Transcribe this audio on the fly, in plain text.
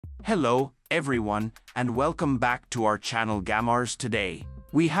Hello, everyone, and welcome back to our channel Gamers. Today,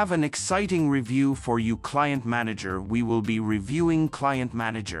 we have an exciting review for you, ClientManager. We will be reviewing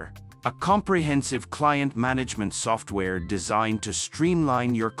ClientManager, a comprehensive client management software designed to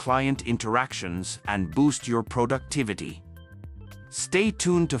streamline your client interactions and boost your productivity. Stay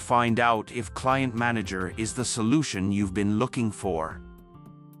tuned to find out if ClientManager is the solution you've been looking for.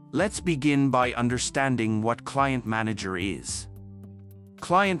 Let's begin by understanding what ClientManager is.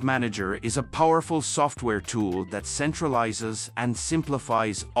 ClientManager is a powerful software tool that centralizes and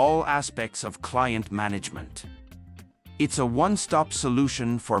simplifies all aspects of client management. It's a one-stop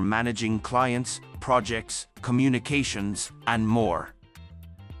solution for managing clients, projects, communications, and more.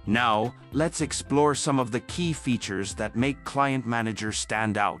 Now, let's explore some of the key features that make ClientManager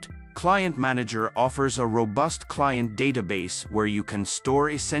stand out. ClientManager offers a robust client database where you can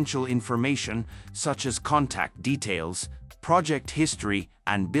store essential information such as contact details, project history,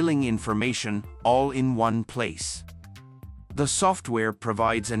 and billing information all in one place. The software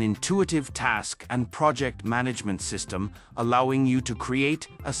provides an intuitive task and project management system, allowing you to create,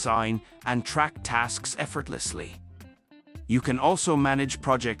 assign, and track tasks effortlessly. You can also manage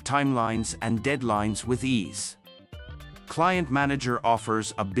project timelines and deadlines with ease. ClientManager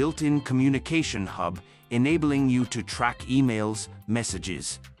offers a built-in communication hub, enabling you to track emails,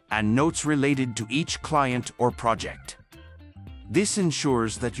 messages, and notes related to each client or project. This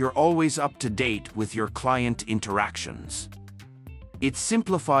ensures that you're always up to date with your client interactions. It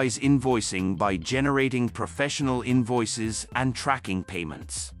simplifies invoicing by generating professional invoices and tracking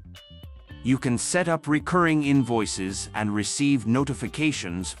payments. You can set up recurring invoices and receive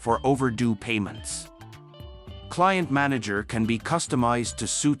notifications for overdue payments. ClientManager can be customized to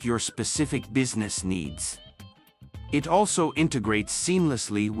suit your specific business needs. It also integrates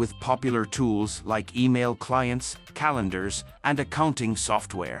seamlessly with popular tools like email clients, calendars, and accounting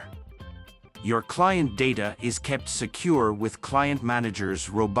software. Your client data is kept secure with ClientManager's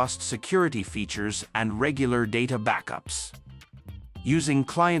robust security features and regular data backups. Using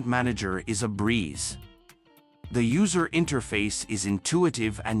ClientManager is a breeze. The user interface is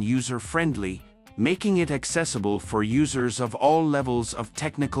intuitive and user-friendly, making it accessible for users of all levels of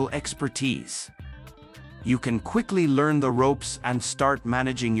technical expertise. You can quickly learn the ropes and start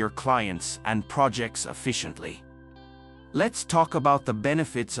managing your clients and projects efficiently. Let's talk about the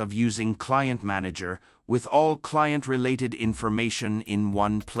benefits of using ClientManager with all client-related information in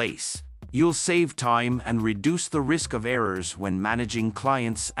one place. You'll save time and reduce the risk of errors when managing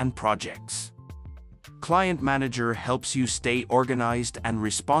clients and projects. ClientManager helps you stay organized and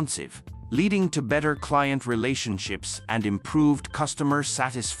responsive, leading to better client relationships and improved customer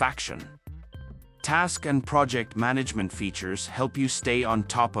satisfaction. Task and project management features help you stay on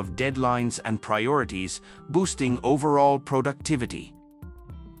top of deadlines and priorities, boosting overall productivity.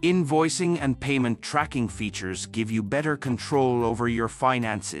 Invoicing and payment tracking features give you better control over your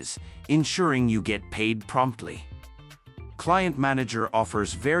finances, ensuring you get paid promptly. ClientManager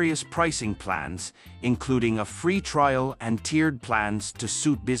offers various pricing plans, including a free trial and tiered plans to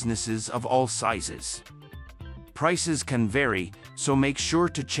suit businesses of all sizes. Prices can vary, so make sure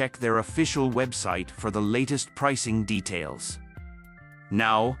to check their official website for the latest pricing details.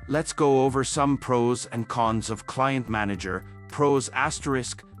 Now, let's go over some pros and cons of ClientManager. Pros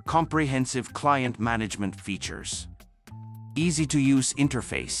 * comprehensive client management features. Easy-to-use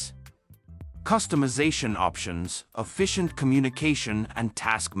interface. Customization options, efficient communication and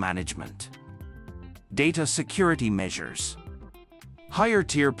task management. Data security measures.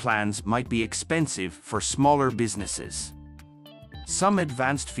 Higher-tier plans might be expensive for smaller businesses. Some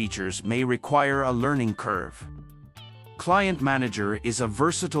advanced features may require a learning curve. ClientManager is a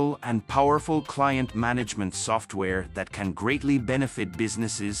versatile and powerful client management software that can greatly benefit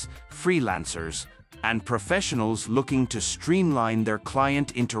businesses, freelancers, and professionals looking to streamline their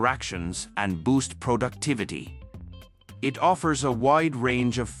client interactions and boost productivity. It offers a wide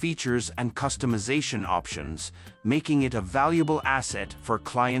range of features and customization options, making it a valuable asset for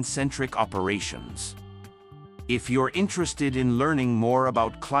client-centric operations. If you're interested in learning more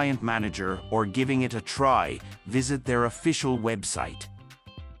about ClientManager or giving it a try, visit their official website.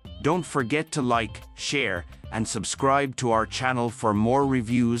 Don't forget to like, share, and subscribe to our channel for more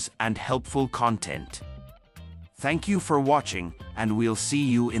reviews and helpful content. Thank you for watching, and we'll see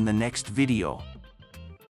you in the next video.